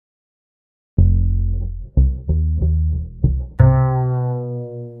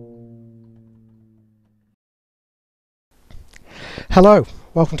Hello,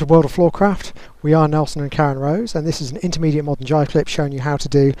 welcome to World of Floorcraft. We are Nelson and Karen Rose, and this is an intermediate modern jive clip showing you how to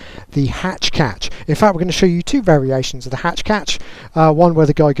do the hatch catch. In fact, we're going to show you two variations of the hatch catch. One where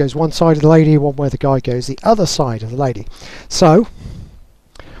the guy goes one side of the lady, one where the guy goes the other side of the lady. So,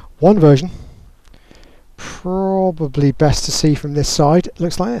 one version, probably best to see from this side, it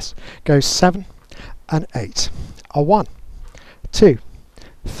looks like this. Goes 7 and 8. A 1, 2,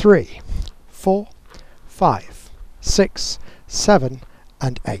 3, 4, 5, 6, 7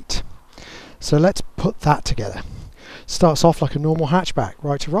 and 8. So let's put that together. Starts off like a normal hatchback,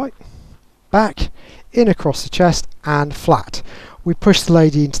 right to right, back, in across the chest and flat. We push the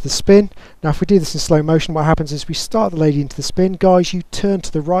lady into the spin. Now if we do this in slow motion, what happens is we start the lady into the spin. Guys, you turn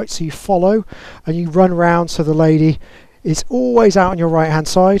to the right, so you follow and you run around so the lady is always out on your right hand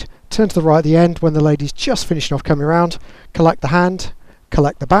side. Turn to the right at the end when the lady's just finishing off coming around. Collect the hand,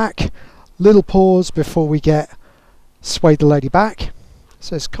 collect the back. Little pause before we get sway the lady back.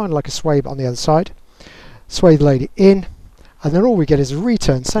 So it's kind of like a sway but on the other side. Sway the lady in, and then all we get is a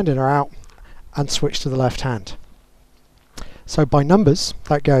return, sending her out, and switch to the left hand. So by numbers,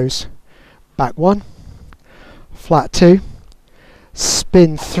 that goes back 1, flat 2,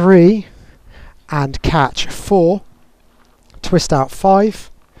 spin 3, and catch 4, twist out 5,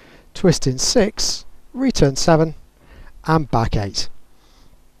 twist in 6, return 7, and back 8.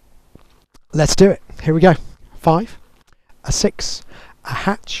 Let's do it. Here we go. 5, a 6, a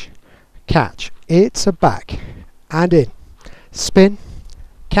hatch, catch, it's a back, and in, spin,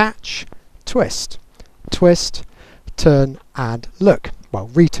 catch, twist, twist, turn and look. Well,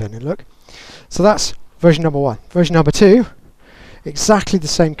 return and look. So that's version number 1. Version number 2, exactly the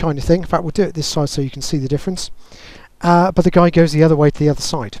same kind of thing. In fact, we'll do it this side so you can see the difference. But the guy goes the other way to the other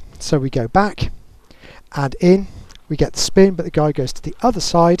side. So we go back and in, we get the spin, but the guy goes to the other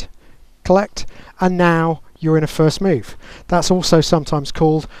side, collect, and now you're in a first move. That's also sometimes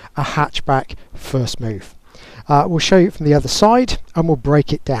called a hatchback first move. We'll show you from the other side and we'll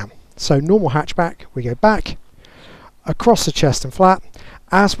break it down. So normal hatchback, we go back, across the chest and flat.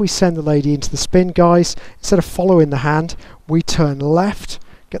 As we send the lady into the spin, guys, instead of following the hand, we turn left,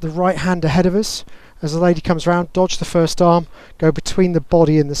 get the right hand ahead of us. As the lady comes around, dodge the first arm, go between the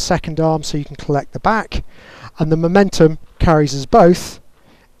body and the second arm so you can collect the back, and the momentum carries us both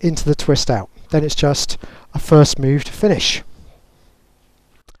into the twist out. Then it's just a first move to finish.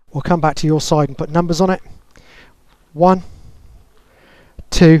 We'll come back to your side and put numbers on it. 1,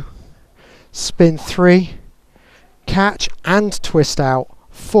 2, spin 3, catch and twist out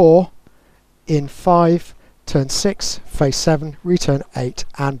 4, in 5, turn 6, face 7, return 8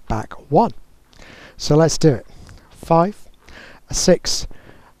 and back 1. So let's do it. 5, a 6,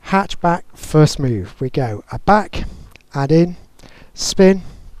 hatchback, first move. We go a back and in, spin,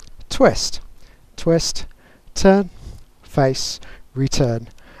 twist, twist, turn, face, return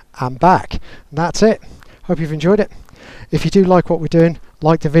and back. And that's it. Hope you've enjoyed it. If you do like what we're doing,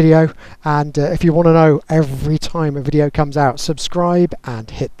 like the video, and if you want to know every time a video comes out, subscribe and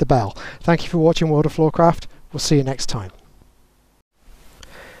hit the bell. Thank you for watching World of Floorcraft. We'll see you next time.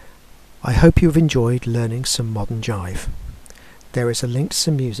 I hope you've enjoyed learning some modern jive. There is a link to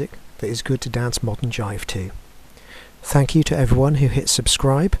some music that is good to dance modern jive to. Thank you to everyone who hit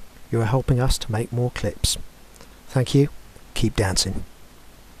subscribe. You are helping us to make more clips. Thank you. Keep dancing.